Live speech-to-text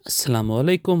Assalamu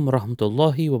alaikum wa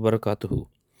rahmatullahi wa barakatuhu.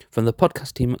 From the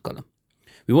podcast team at Qalam.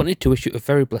 We wanted to wish you a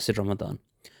very blessed Ramadan.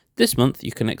 This month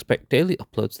you can expect daily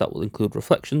uploads that will include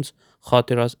reflections,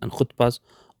 khatiras and khutbahs,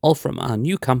 all from our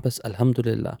new campus,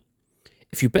 Alhamdulillah.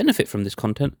 If you benefit from this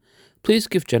content, please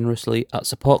give generously at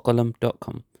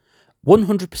supportqalam.com.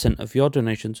 100% of your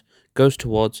donations goes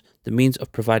towards the means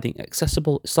of providing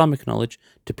accessible Islamic knowledge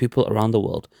to people around the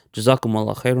world.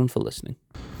 Jazakumullah khairun for listening.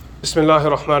 بسم الله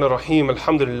الرحمن الرحيم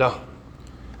الحمد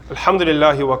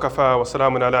لله وكفى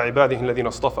وسلام على عباده الذين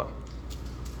اصطفى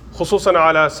خصوصا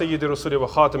على سيد الرسل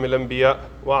وخاتم الأنبياء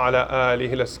وعلى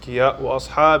آله الأزكياء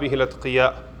وأصحابه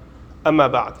الأتقياء أما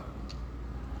بعد.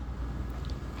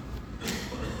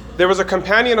 There was a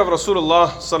companion of Rasulullah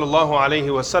sallallahu alayhi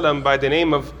wasallam by the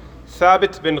name of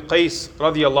Thabit bin Qais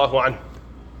radiyallahu anhu.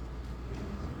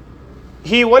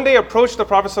 He one day approached the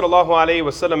Prophet sallallahu alayhi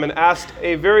wasallam and asked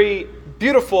a very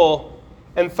beautiful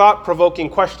and thought-provoking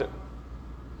question.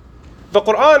 The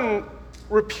Quran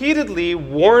repeatedly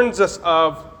warns us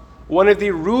of one of the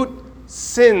root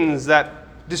sins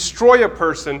that destroy a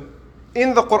person.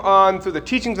 In the Quran, through the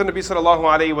teachings of Nabi sallallahu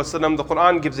alayhi wasallam, the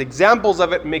Quran gives examples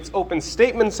of it, makes open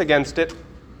statements against it.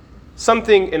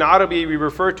 Something in Arabic we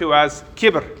refer to as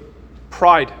kibr,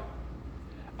 pride.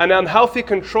 An unhealthy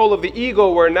control of the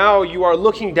ego where now you are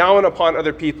looking down upon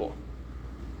other people,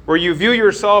 where you view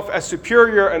yourself as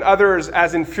superior and others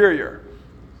as inferior.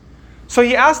 So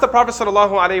he asked the Prophet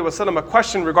ﷺ a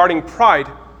question regarding pride.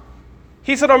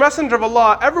 He said, "O Messenger of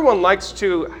Allah, everyone likes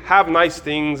to have nice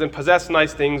things and possess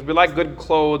nice things. We like good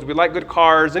clothes, we like good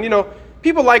cars, and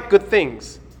people like good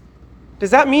things. Does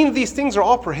that mean these things are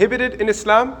all prohibited in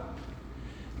Islam?"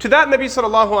 To that, Nabi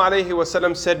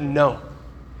ﷺ said no.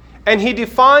 And he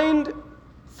defined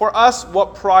for us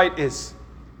what pride is.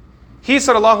 He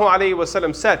sallallahu alayhi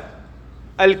wasallam said,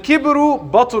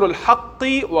 "Al-kibru batul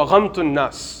al-haqqi wa ghamtun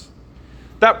nas."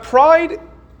 That pride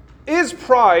is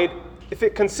pride if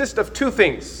it consists of two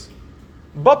things.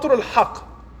 Batul al-haqq.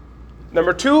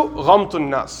 Number two, ghamtun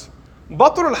nas.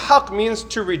 Batul al-haqq means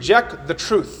to reject the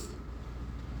truth.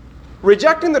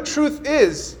 Rejecting the truth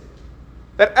is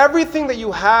that everything that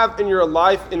you have in your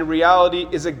life in reality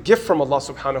is a gift from Allah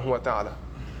subhanahu wa ta'ala.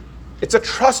 It's a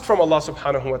trust from Allah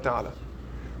subhanahu wa ta'ala.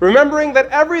 Remembering that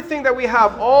everything that we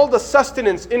have, all the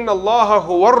sustenance, inna Allaha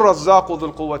huwa ar-razzaqu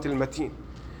dhul quwwatil mateen.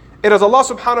 It is Allah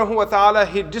subhanahu wa ta'ala,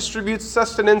 He distributes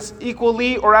sustenance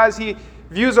equally or as He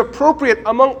views appropriate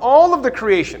among all of the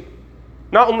creation.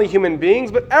 Not only human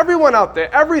beings, but everyone out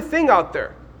there, everything out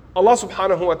there. Allah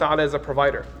subhanahu wa ta'ala is a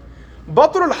provider.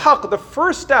 Batul al-haq, the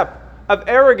first step of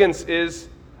arrogance is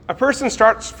a person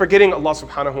starts forgetting Allah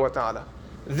subhanahu wa ta'ala.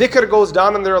 Dhikr goes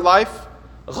down in their life.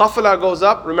 Ghafla goes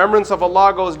up, remembrance of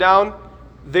Allah goes down,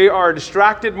 they are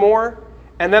distracted more,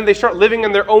 and then they start living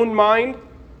in their own mind,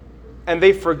 and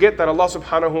they forget that Allah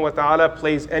subhanahu wa ta'ala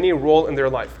plays any role in their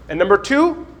life. And number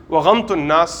two, وَغَمْتُ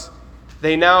النَّاسِ,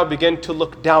 they now begin to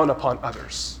look down upon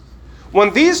others.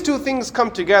 When these two things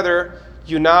come together,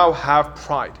 you now have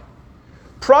pride.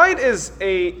 Pride is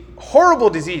a horrible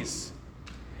disease,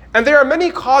 and there are many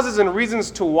causes and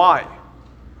reasons to why.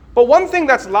 But one thing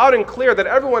that's loud and clear that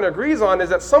everyone agrees on is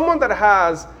that someone that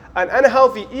has an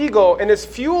unhealthy ego and is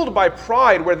fueled by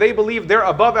pride, where they believe they're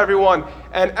above everyone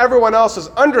and everyone else is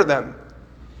under them,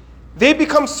 they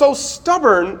become so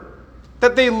stubborn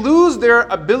that they lose their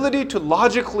ability to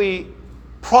logically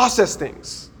process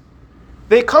things.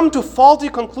 They come to faulty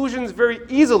conclusions very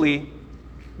easily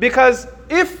because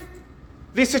if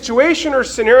the situation or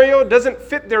scenario doesn't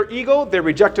fit their ego, they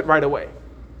reject it right away.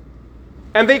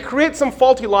 And they create some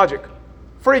faulty logic.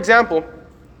 For example,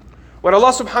 when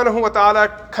Allah subhanahu wa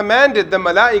ta'ala commanded the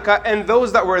malaika and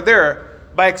those that were there,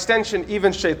 by extension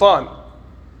even shaitan,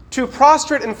 to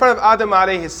prostrate in front of Adam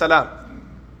alayhi salam,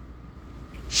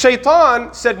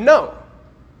 shaitan said no.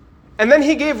 And then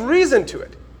he gave reason to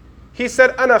it. He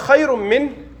said, "Ana khayrun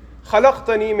min,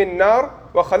 khalaqtani min nar,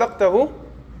 wa khalaqtahu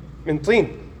min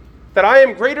teen." That I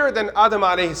am greater than Adam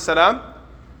alayhi salam.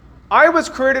 I was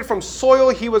created from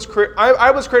soil,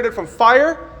 I was created from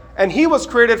fire, and he was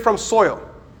created from soil.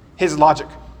 His logic.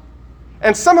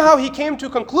 And somehow he came to a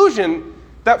conclusion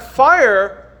that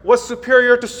fire was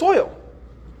superior to soil.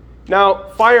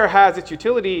 Now, fire has its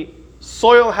utility,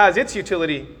 soil has its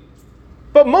utility,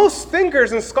 but most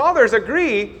thinkers and scholars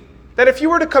agree that if you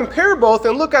were to compare both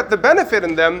and look at the benefit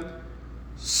in them,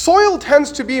 soil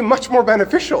tends to be much more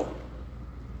beneficial.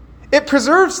 It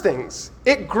preserves things,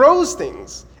 it grows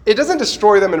things. It doesn't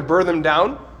destroy them and burn them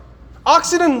down.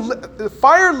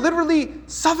 Fire literally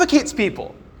suffocates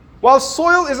people, while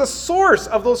soil is a source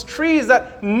of those trees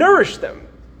that nourish them.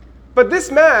 But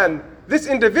this man this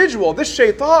individual, this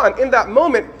shaitan, in that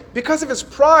moment, because of his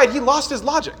pride, he lost his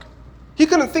logic. He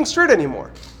couldn't think straight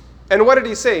anymore. And what did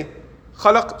he say?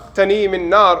 خَلَقْتَنِي مِن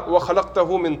نَارٍ وَخَلَقْتَهُ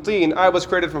مِن طِينٍ. I was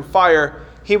created from fire,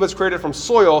 he was created from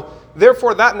soil.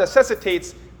 Therefore, that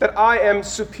necessitates that I am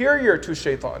superior to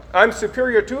shaitan. I'm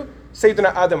superior to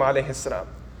Sayyidina Adam alayhi salam.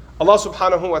 Allah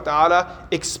subhanahu wa ta'ala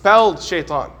expelled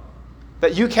shaitan.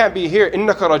 That you can't be here.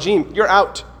 إِنَّكَ رَجِيمٌ. You're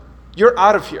out. You're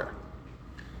out of here.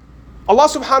 Allah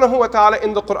subhanahu wa ta'ala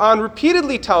in the Quran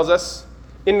repeatedly tells us,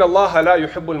 إِنَّ اللَّهَ لَا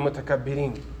يُحِبُّ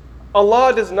الْمُتَكَبِّرِينَ.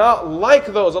 Allah does not like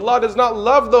those. Allah does not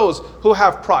love those who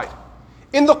have pride.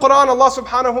 In the Quran, Allah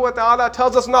subhanahu wa ta'ala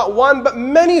tells us not one but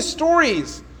many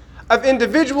stories of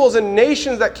individuals and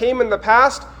nations that came in the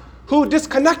past who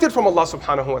disconnected from Allah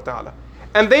subhanahu wa ta'ala.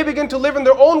 And they began to live in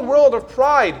their own world of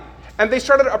pride, and they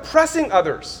started oppressing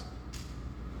others.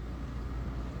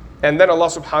 And then Allah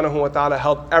subhanahu wa ta'ala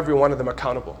held every one of them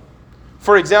accountable.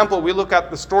 For example, we look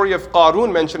at the story of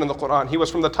Qarun mentioned in the Quran. He was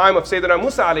from the time of Sayyidina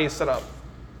Musa alayhi salam.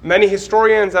 Many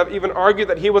historians have even argued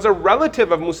that he was a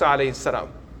relative of Musa alayhi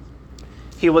salam.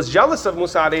 He was jealous of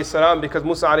Musa alayhi salam because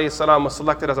Musa alayhi salam was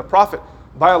selected as a prophet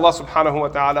by Allah subhanahu wa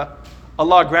ta'ala.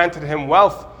 Allah granted him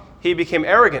wealth. He became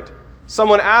arrogant.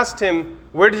 Someone asked him,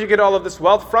 where did you get all of this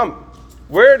wealth from?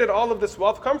 Where did all of this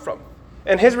wealth come from?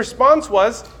 And his response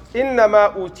was,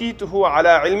 إِنَّمَا أُوتِيتُهُ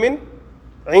عَلَىٰ عِلْمٍ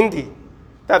عِنْدِي.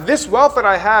 That this wealth that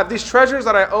I have, these treasures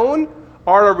that I own,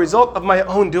 are a result of my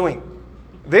own doing.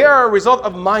 They are a result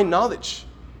of my knowledge.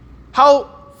 How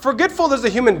forgetful is a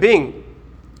human being?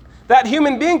 That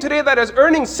human being today that is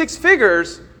earning 6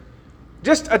 figures,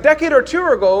 just a decade or two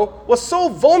ago, was so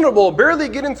vulnerable, barely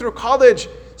getting through college,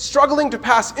 struggling to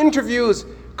pass interviews,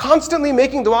 constantly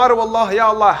making dua to Allah, Ya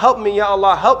Allah, help me, Ya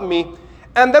Allah, help me.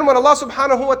 And then when Allah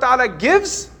subhanahu wa ta'ala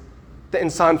gives, the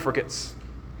insan forgets.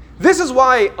 This is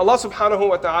why Allah subhanahu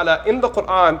wa ta'ala in the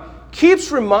Quran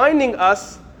keeps reminding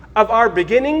us of our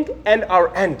beginning and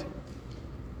our end.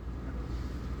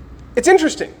 It's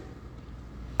interesting.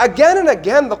 Again and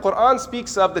again, the Quran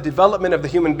speaks of the development of the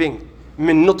human being.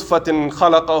 Min nutfatin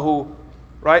khalaqahu,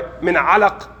 right? Min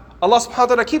alaq. Allah subhanahu wa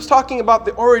ta'ala keeps talking about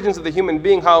the origins of the human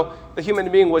being, how the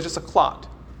human being was just a clot.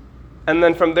 And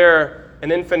then from there,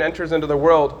 an infant enters into the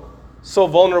world, so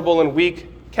vulnerable and weak,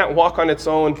 can't walk on its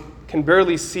own, can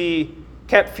barely see,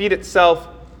 can't feed itself.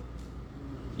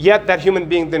 Yet that human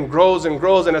being then grows and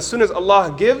grows, and as soon as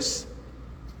Allah gives,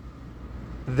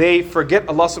 they forget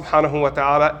Allah subhanahu wa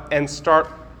ta'ala and start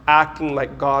acting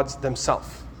like gods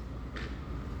themselves.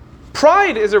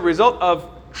 Pride is a result of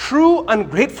true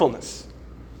ungratefulness,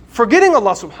 forgetting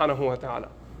Allah subhanahu wa ta'ala.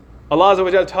 Allah Azza wa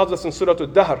Jalla tells us in Surah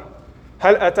Al-Dahr,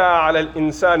 هَلْ أَتَى عَلَى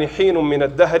الْإِنسَانِ حِينٌ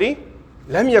مِّنَ الدَّهْرِ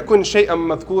لَمْ يَكُنْ شَيْئًا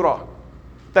مَذْكُورًا.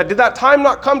 That did that time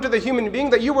not come to the human being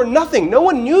that you were nothing, no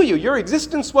one knew you, your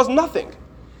existence was nothing.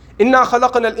 إِنَّا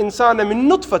خَلَقْنَا الْإِنسَانَ مِن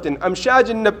نُطْفَةٍ أَمْشَاجٍ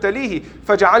نَبْتَلِيهِ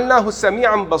فَجَعَلْنَاهُ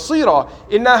سَمِيعًا بَصِيرًا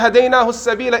إِنَّا هَدَيْنَاهُ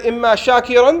السَّبِيلَ إِمَّا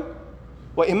شَاكِرًا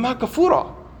وَإِمَّا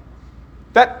كَفُورًا.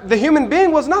 That the human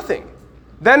being was nothing.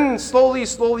 Then slowly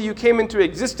you came into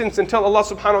existence until Allah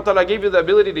subhanahu wa ta'ala gave you the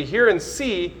ability to hear and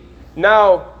see.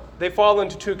 Now they fall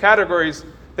into 2 categories.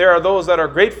 There are those that are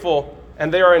grateful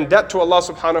and they are in debt to Allah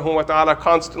subhanahu wa ta'ala,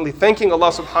 constantly thanking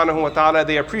Allah subhanahu wa ta'ala.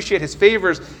 They appreciate His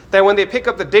favors. That when they pick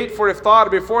up the date for iftar,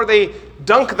 before they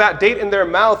dunk that date in their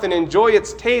mouth and enjoy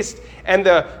its taste and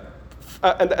the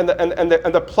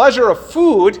pleasure of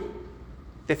food,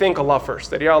 they thank Allah first.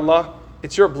 That, Ya Allah,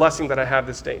 it's your blessing that I have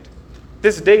this date.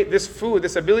 This date, this food,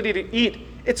 this ability to eat,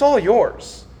 it's all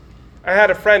yours. I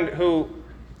had a friend who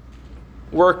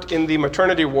worked in the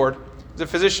maternity ward, as a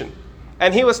physician,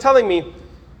 and he was telling me,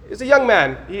 he's a young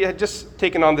man, he had just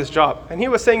taken on this job, and he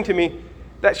was saying to me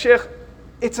that, Sheikh,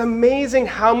 it's amazing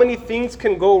how many things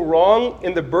can go wrong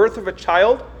in the birth of a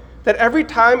child, that every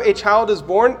time a child is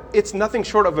born, it's nothing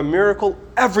short of a miracle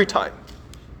every time.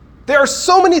 There are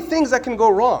so many things that can go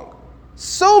wrong.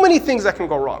 So many things that can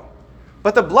go wrong.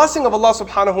 But the blessing of Allah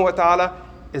subhanahu wa ta'ala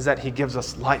is that He gives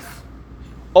us life.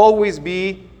 Always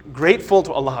be grateful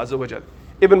to Allah Azza wa Jal.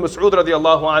 Ibn Mas'ud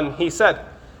radiallahu anh, he said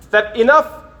that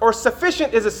enough or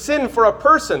sufficient is a sin for a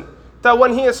person that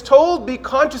when he is told, be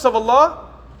conscious of Allah,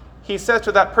 he says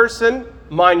to that person,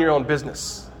 mind your own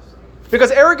business.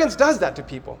 Because arrogance does that to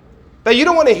people. That you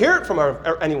don't want to hear it from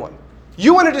anyone.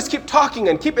 You want to just keep talking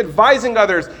and keep advising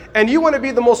others, and you want to be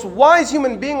the most wise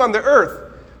human being on the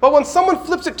earth. But when someone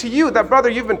flips it to you, that brother,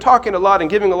 you've been talking a lot and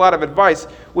giving a lot of advice,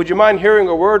 would you mind hearing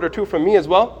a word or two from me as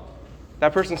well?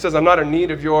 That person says, I'm not in need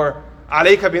of your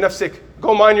alayka bi nafsik.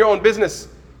 Go mind your own business.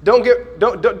 Don't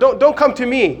come to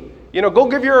me. Go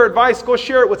give your advice, go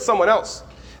share it with someone else.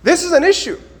 This is an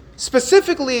issue,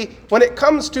 specifically when it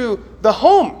comes to the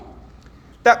home.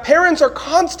 that parents are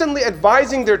constantly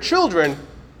advising their children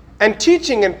and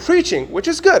teaching and preaching, which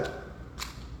is good.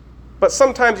 But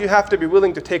sometimes you have to be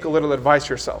willing to take a little advice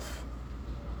yourself.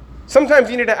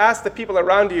 Sometimes you need to ask the people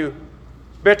around you,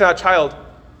 Beta, child,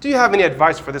 do you have any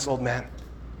advice for this old man?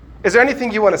 Is there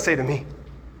anything you want to say to me?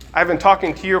 I've been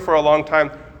talking to you for a long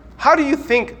time. How do you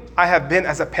think I have been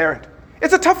as a parent?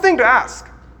 It's a tough thing to ask,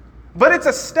 but it's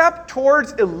a step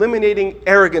towards eliminating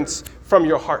arrogance from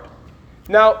your heart.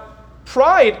 Now,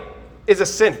 pride is a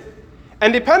sin.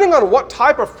 And depending on what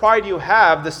type of pride you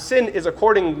have, the sin is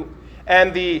according,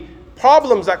 and the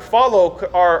problems that follow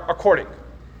are according.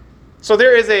 So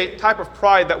there is a type of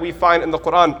pride that we find in the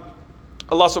Quran.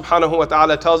 Allah subhanahu wa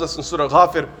ta'ala tells us in Surah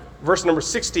Ghafir, verse number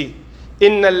 60,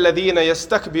 إِنَّ الَّذِينَ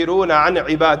يَسْتَكْبِرُونَ عَنْ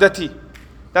عِبَادَتِي.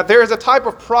 That there is a type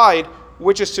of pride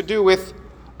which is to do with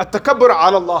التكبر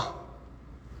على Allah.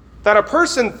 That a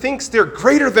person thinks they're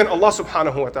greater than Allah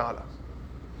subhanahu wa ta'ala.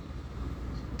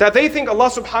 That they think Allah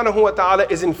subhanahu wa ta'ala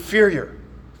is inferior.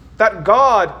 That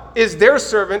God is their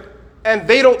servant and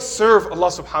they don't serve Allah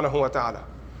subhanahu wa ta'ala.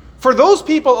 For those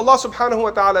people, Allah subhanahu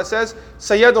wa ta'ala says,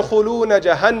 سَيَدْخُلُونَ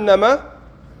جَهَنَّمَ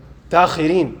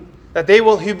دَاخِرِينَ. That they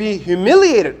will be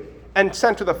humiliated and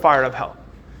sent to the fire of hell.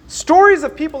 Stories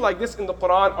of people like this in the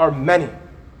Quran are many.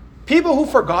 People who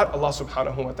forgot Allah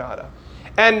subhanahu wa ta'ala.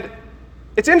 And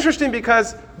it's interesting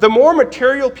because the more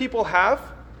material people have,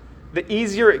 the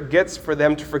easier it gets for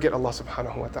them to forget Allah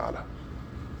subhanahu wa ta'ala.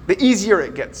 The easier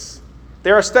it gets.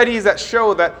 There are studies that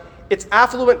show that it's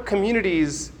affluent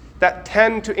communities that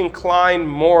tend to incline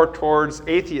more towards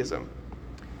atheism.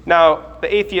 Now,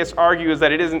 the atheists argue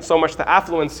that it isn't so much the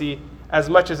affluency as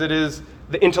much as it is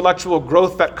the intellectual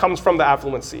growth that comes from the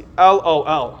affluency.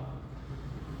 LOL.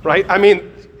 Right? I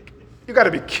mean, you got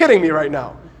to be kidding me right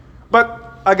now.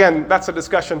 But again, that's a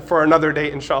discussion for another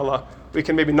day, inshallah. We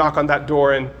can maybe knock on that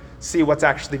door and see what's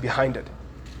actually behind it.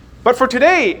 But for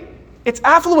today, it's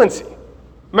affluency.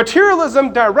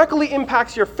 Materialism directly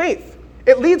impacts your faith.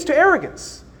 It leads to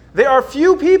arrogance. There are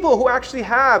few people who actually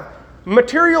have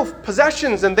material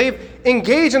possessions and they've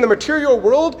engaged in the material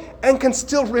world and can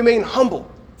still remain humble.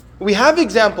 We have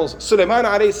examples. Sulaiman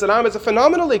alayhi salam is a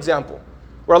phenomenal example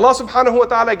where Allah subhanahu wa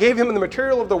ta'ala gave him the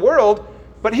material of the world,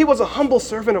 but he was a humble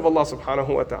servant of Allah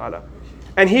subhanahu wa ta'ala.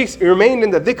 And he remained in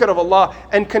the dhikr of Allah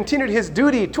and continued his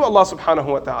duty to Allah subhanahu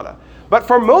wa ta'ala. But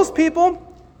for most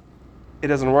people, it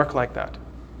doesn't work like that.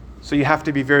 So you have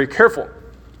to be very careful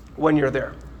when you're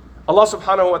there. Allah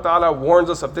subhanahu wa ta'ala warns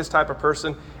us of this type of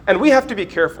person, and we have to be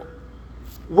careful.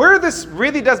 Where this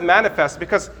really does manifest,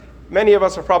 because many of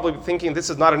us are probably thinking this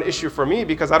is not an issue for me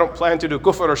because I don't plan to do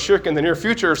kufr or shirk in the near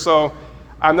future, so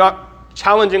I'm not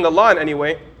challenging Allah in any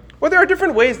way. Well, there are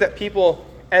different ways that people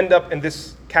end up in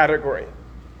this category.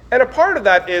 And a part of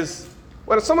that is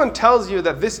when someone tells you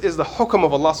that this is the hukm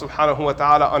of Allah subhanahu wa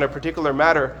ta'ala on a particular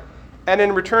matter, and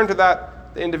in return to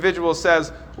that, the individual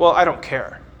says, well, I don't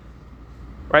care.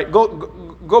 Right?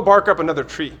 Go bark up another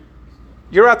tree.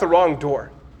 You're at the wrong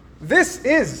door. This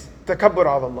is takabbur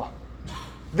ala Allah.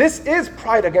 This is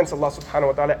pride against Allah subhanahu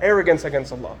wa ta'ala, arrogance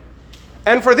against Allah.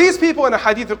 And for these people in a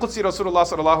hadith al-Qudsi, Rasulullah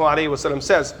sallallahu alayhi wa sallam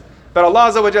says that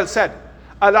Allah azza wa jal said,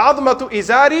 Al-'azmatu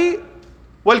izari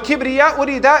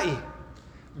wal-kibriya'u ridai.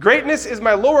 Greatness is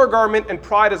my lower garment and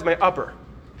pride is my upper.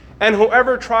 And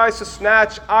whoever tries to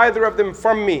snatch either of them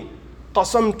from me,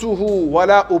 qasamtuhu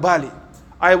wala ubali.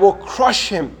 I will crush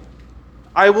him.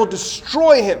 I will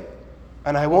destroy him.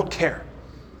 And I won't care.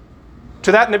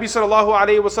 To that, Nabi sallallahu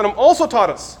alayhi wa sallam also taught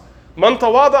us, Man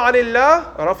tawada'a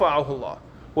lillah, rafa'ahu Allah.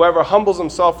 Whoever humbles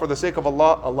himself for the sake of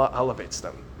Allah, Allah elevates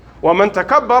them. وَمَنْ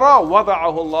تَكَبَّرَ وَضَعَهُ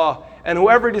اللَّهُ. And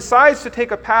whoever decides to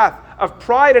take a path of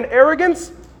pride and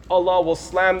arrogance, Allah will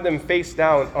slam them face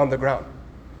down on the ground.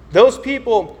 Those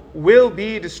people will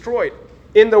be destroyed.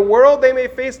 In the world, they may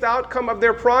face the outcome of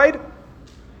their pride,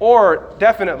 or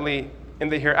definitely in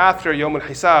the hereafter, Yawm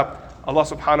al-Hisab, Allah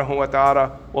subhanahu wa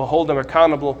ta'ala will hold them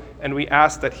accountable, and we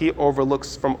ask that He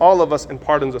overlooks from all of us and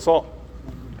pardons us all.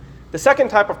 The second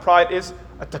type of pride is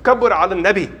at-takabbur ala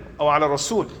nabi or ala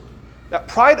rasul. That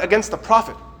pride against the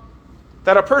Prophet.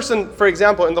 That a person, for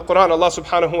example, in the Quran, Allah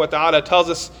subhanahu wa ta'ala tells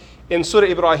us in Surah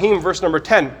Ibrahim, verse number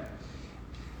 10,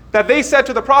 that they said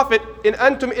to the Prophet, In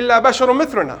antum illa basharun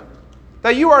mithruna.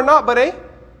 That you are not but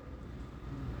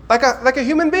like a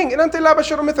human being. In anta illa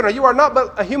basharun mithruna. You are not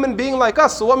but a human being like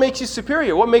us. So what makes you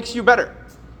superior? What makes you better?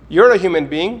 You're a human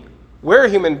being. We're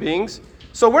human beings.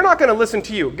 So we're not going to listen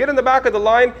to you. Get in the back of the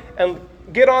line and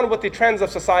get on with the trends of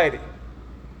society.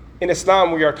 In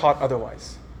Islam, we are taught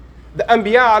otherwise. The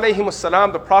Anbiya alayhimus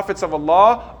salam, the prophets of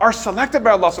Allah, are selected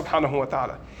by Allah subhanahu wa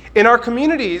ta'ala. In our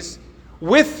communities,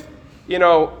 with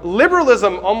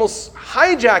liberalism almost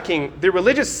hijacking the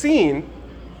religious scene,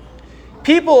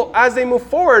 people, as they move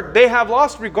forward, they have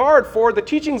lost regard for the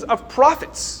teachings of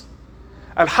prophets.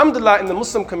 Alhamdulillah, in the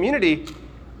Muslim community,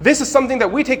 this is something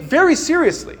that we take very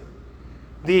seriously.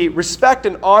 The respect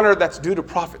and honor that's due to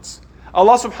prophets.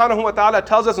 Allah subhanahu wa ta'ala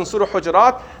tells us in Surah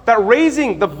Hujurat that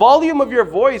raising the volume of your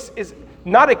voice is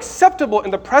not acceptable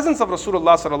in the presence of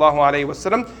Rasulullah sallallahu alaihi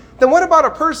wasallam. Then what about a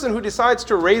person who decides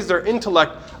to raise their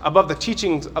intellect above the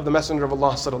teachings of the Messenger of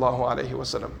Allah sallallahu alaihi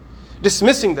wasallam,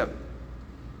 dismissing them?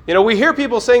 We hear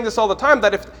people saying this all the time,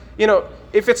 that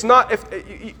if it's not in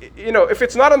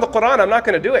the Quran, I'm not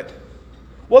going to do it.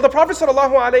 Well, the Prophet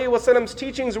sallallahu alaihi wasallam's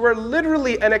teachings were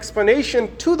literally an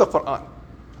explanation to the Quran.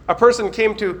 A person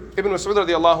came to Ibn Mas'ud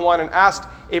radiallahu anhu and asked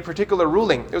a particular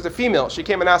ruling. It was a female. She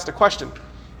came and asked a question.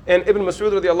 And Ibn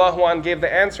Mas'ud radiallahu anhu gave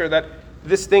the answer that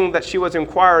this thing that she was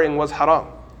inquiring was haram.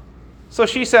 So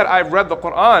she said, I've read the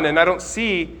Quran and I don't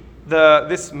see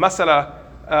this masala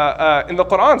in the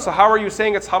Quran. So how are you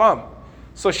saying it's haram?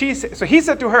 So he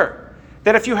said to her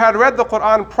that if you had read the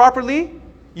Quran properly,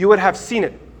 you would have seen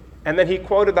it. And then he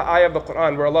quoted the ayah of the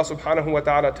Quran where Allah subhanahu wa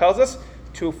ta'ala tells us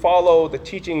to follow the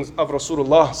teachings of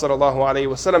Rasulullah sallallahu alaihi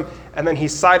wasallam. And then he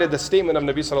cited the statement of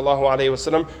Nabi sallallahu alaihi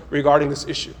wasallam regarding this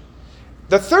issue.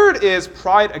 The third is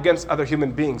pride against other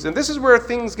human beings. And this is where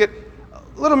things get a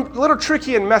little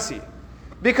tricky and messy,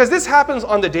 because this happens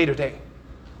on the day-to-day.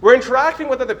 We're interacting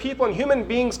with other people, and human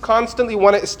beings constantly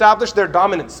want to establish their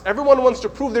dominance. Everyone wants to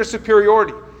prove their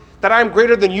superiority, that I'm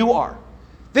greater than you are.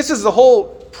 This is the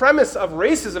whole premise of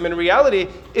racism. In reality,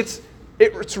 it's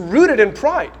rooted in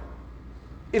pride.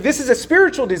 This is a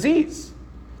spiritual disease.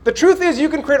 The truth is, you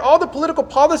can create all the political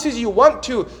policies you want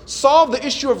to solve the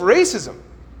issue of racism.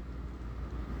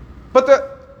 But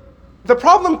the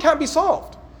problem can't be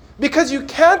solved, because you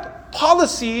can't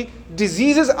policy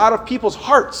diseases out of people's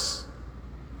hearts.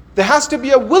 There has to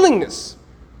be a willingness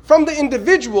from the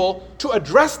individual to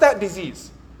address that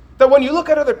disease. That when you look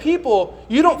at other people,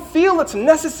 you don't feel it's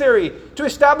necessary to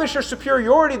establish your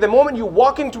superiority the moment you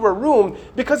walk into a room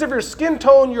because of your skin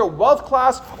tone, your wealth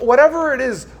class, or whatever it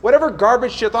is, whatever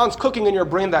garbage shaitan's cooking in your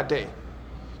brain that day.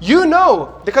 You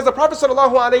know, because the Prophet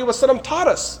ﷺ taught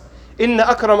us, Inna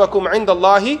akramakum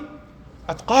indallahi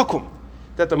atqakum,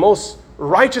 that the most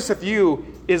righteous of you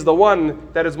is the one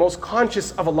that is most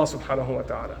conscious of Allah subhanahu wa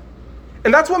ta'ala.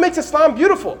 And that's what makes Islam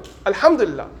beautiful,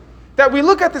 alhamdulillah. That we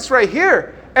look at this right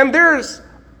here, and there's,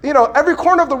 every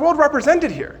corner of the world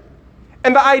represented here.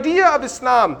 And the idea of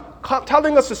Islam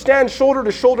telling us to stand shoulder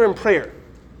to shoulder in prayer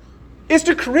is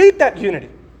to create that unity.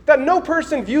 That no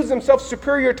person views himself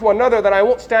superior to another, that I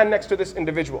won't stand next to this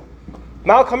individual.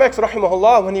 Malcolm X,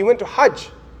 rahimahullah, when he went to Hajj,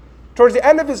 towards the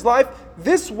end of his life,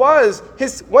 this was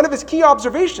one of his key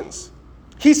observations.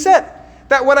 He said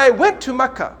that when I went to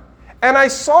Mecca and I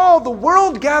saw the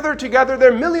world gather together,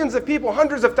 there are millions of people,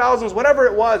 hundreds of thousands, whatever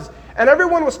it was, and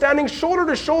everyone was standing shoulder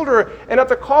to shoulder, and at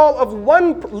the call of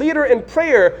one leader in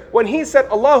prayer, when he said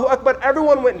Allahu Akbar,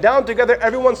 everyone went down together,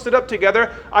 everyone stood up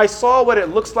together. I saw what it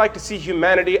looks like to see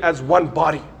humanity as one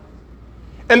body.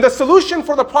 And the solution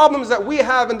for the problems that we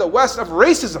have in the West of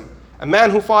racism, a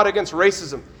man who fought against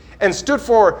racism and stood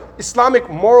for Islamic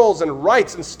morals and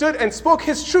rights and stood and spoke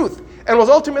his truth and was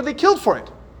ultimately killed for it.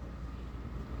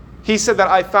 He said that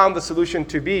I found the solution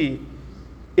to be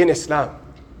in Islam.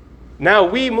 Now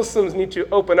we Muslims need to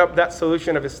open up that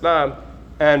solution of Islam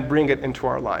and bring it into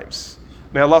our lives.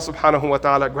 May Allah subhanahu wa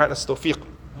ta'ala grant us tawfiq.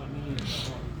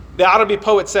 The Arabic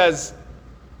poet says,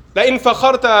 لَإِن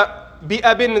فَخَرْتَ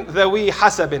بِأَبٍ ذَوِي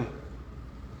حَسَبٍ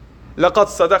لَقَدْ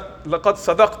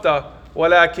صَدَقْتَ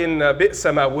وَلَكِنْ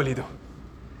بِئْسَ مَا وُلِدُ.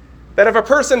 That if a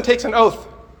person takes an oath,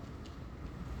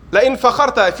 لَإِن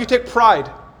فَخَرْتَ, if you take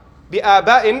pride,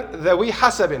 بِآبَاءٍ ذَوِي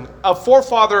حَسَبٍ, of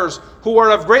forefathers who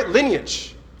are of great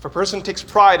lineage. If a person takes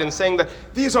pride in saying that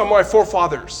these are my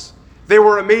forefathers, they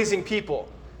were amazing people,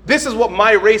 this is what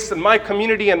my race and my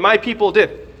community and my people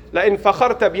did. لَإِن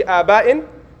فَخَرْتَ بِآبَاءٍ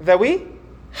ذَوِي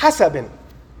حَسَبٍ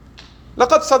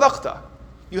لَقَدْ صَدَقْتَ,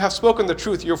 you have spoken the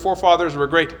truth, your forefathers were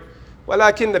great.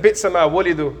 وَلَكِنَّ بِئْسَ مَا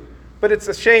وُلِدُوا, but it's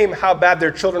a shame how bad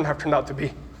their children have turned out to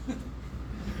be.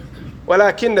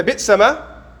 وَلَكِنَّ بِئْسَ مَا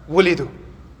وُلِدُوا,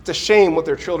 it's a shame what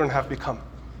their children have become.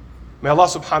 May Allah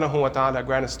subhanahu wa ta'ala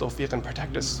grant us tawfiq and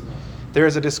protect us. There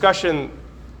is a discussion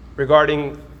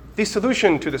regarding the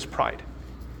solution to this pride.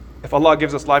 If Allah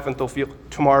gives us life and tawfiq,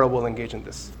 tomorrow we'll engage in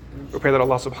this. We pray that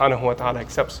Allah subhanahu wa ta'ala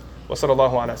accepts. Wa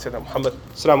sallallahu ala sayyidina Muhammad.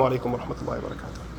 Assalamu alaikum wa rahmatullahi wa barakatuh.